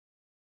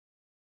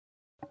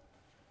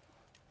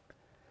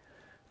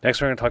Next,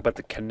 we're going to talk about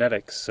the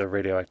kinetics of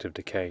radioactive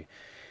decay.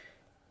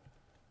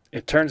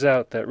 It turns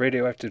out that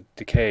radioactive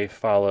decay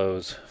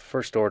follows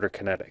first-order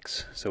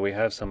kinetics. So we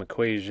have some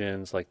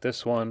equations like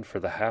this one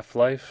for the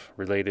half-life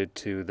related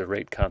to the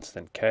rate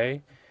constant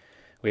K.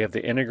 We have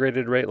the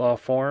integrated rate law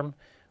form,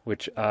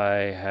 which I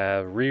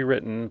have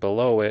rewritten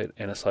below it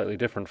in a slightly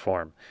different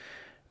form.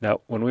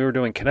 Now, when we were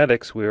doing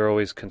kinetics, we were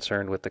always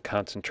concerned with the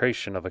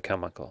concentration of a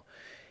chemical.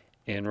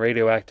 In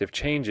radioactive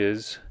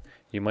changes,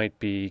 you might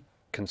be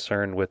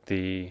concerned with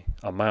the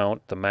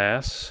amount, the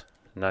mass,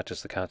 not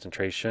just the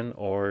concentration,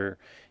 or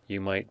you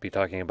might be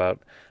talking about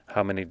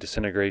how many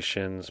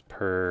disintegrations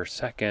per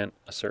second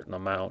a certain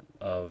amount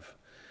of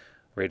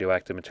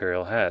radioactive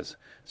material has.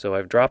 So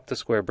I've dropped the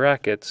square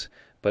brackets,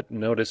 but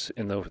notice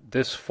in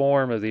this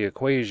form of the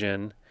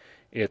equation,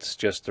 it's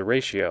just the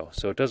ratio.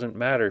 So it doesn't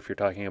matter if you're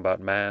talking about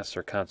mass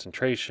or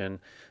concentration,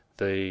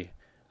 the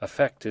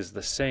effect is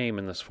the same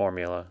in this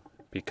formula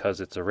because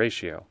it's a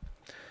ratio.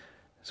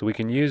 So we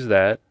can use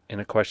that in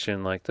a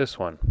question like this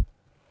one.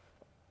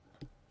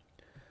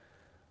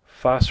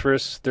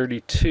 Phosphorus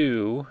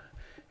 32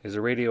 is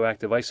a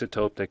radioactive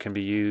isotope that can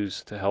be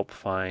used to help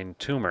find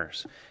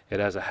tumors. It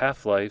has a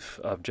half-life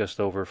of just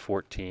over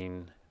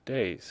 14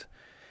 days.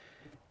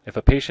 If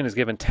a patient is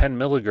given 10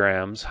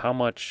 milligrams, how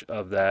much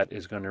of that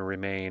is going to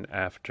remain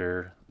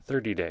after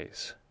 30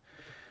 days?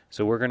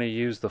 So we're going to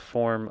use the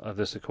form of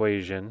this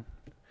equation.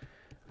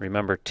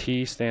 Remember,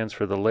 T stands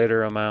for the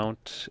later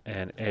amount,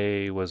 and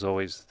A was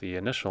always the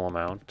initial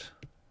amount.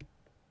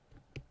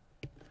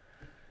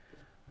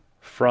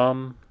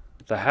 From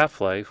the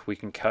half-life, we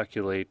can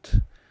calculate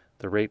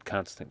the rate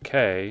constant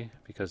K,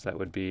 because that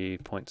would be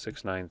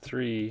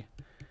 0.693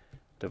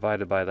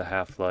 divided by the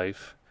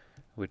half-life,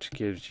 which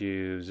gives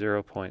you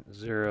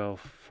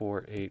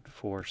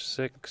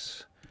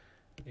 0.04846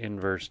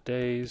 inverse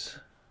days.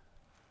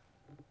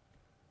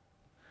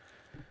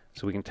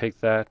 So we can take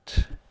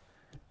that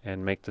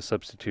and make the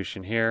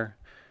substitution here.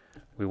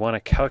 We want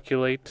to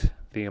calculate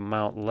the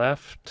amount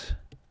left.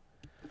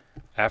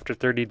 After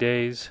 30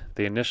 days,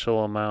 the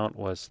initial amount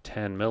was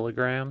 10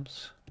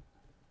 milligrams.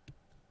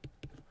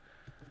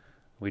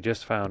 We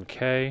just found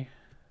K.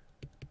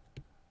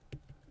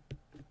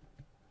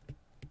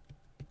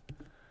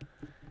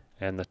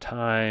 And the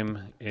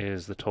time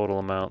is the total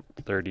amount,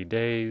 30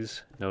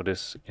 days.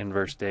 Notice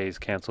inverse days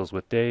cancels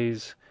with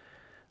days.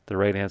 The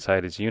right-hand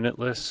side is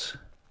unitless.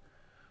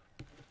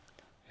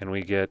 And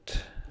we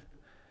get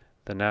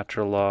the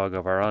natural log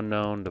of our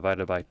unknown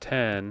divided by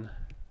 10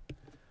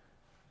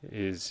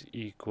 is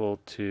equal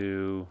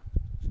to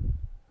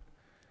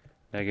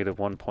negative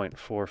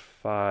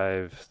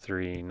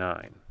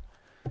 1.4539.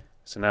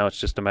 So now it's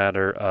just a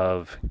matter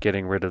of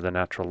getting rid of the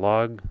natural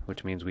log,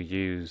 which means we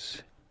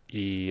use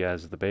E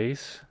as the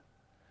base.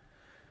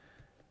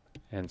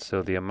 And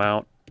so the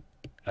amount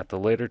at the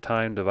later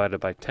time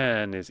divided by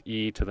 10 is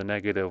E to the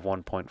negative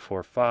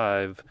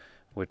 1.45,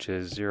 which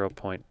is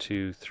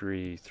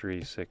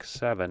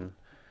 0.23367,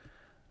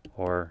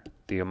 or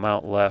the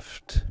amount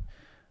left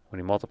when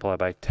you multiply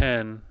by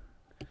 10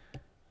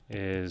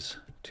 is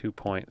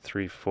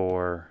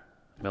 2.34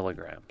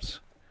 milligrams.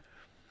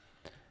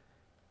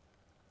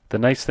 The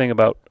nice thing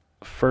about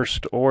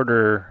first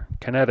order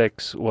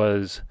kinetics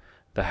was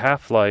the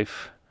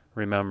half-life,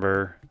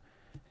 remember,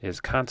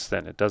 is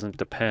constant. It doesn't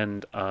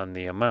depend on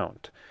the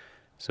amount.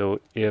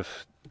 So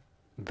if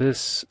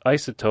this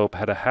isotope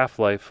had a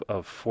half-life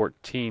of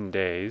 14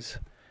 days,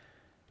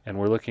 and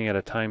we're looking at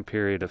a time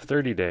period of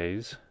 30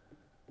 days,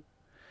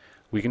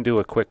 we can do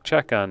a quick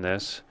check on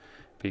this,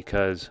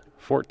 because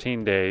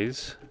 14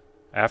 days,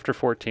 after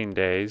 14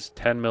 days,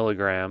 10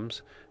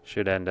 milligrams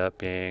should end up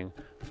being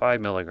 5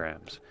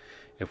 milligrams.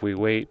 If we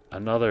wait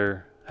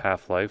another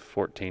half-life,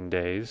 14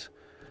 days,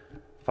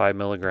 5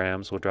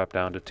 milligrams will drop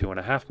down to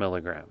 2.5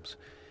 milligrams.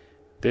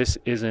 This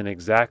isn't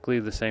exactly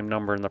the same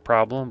number in the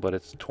problem, but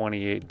it's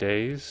 28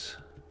 days.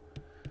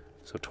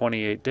 So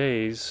 28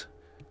 days,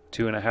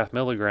 2.5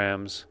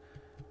 milligrams.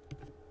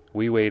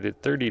 We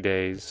waited 30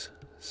 days,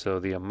 so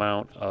the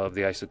amount of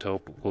the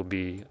isotope will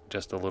be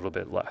just a little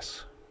bit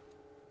less.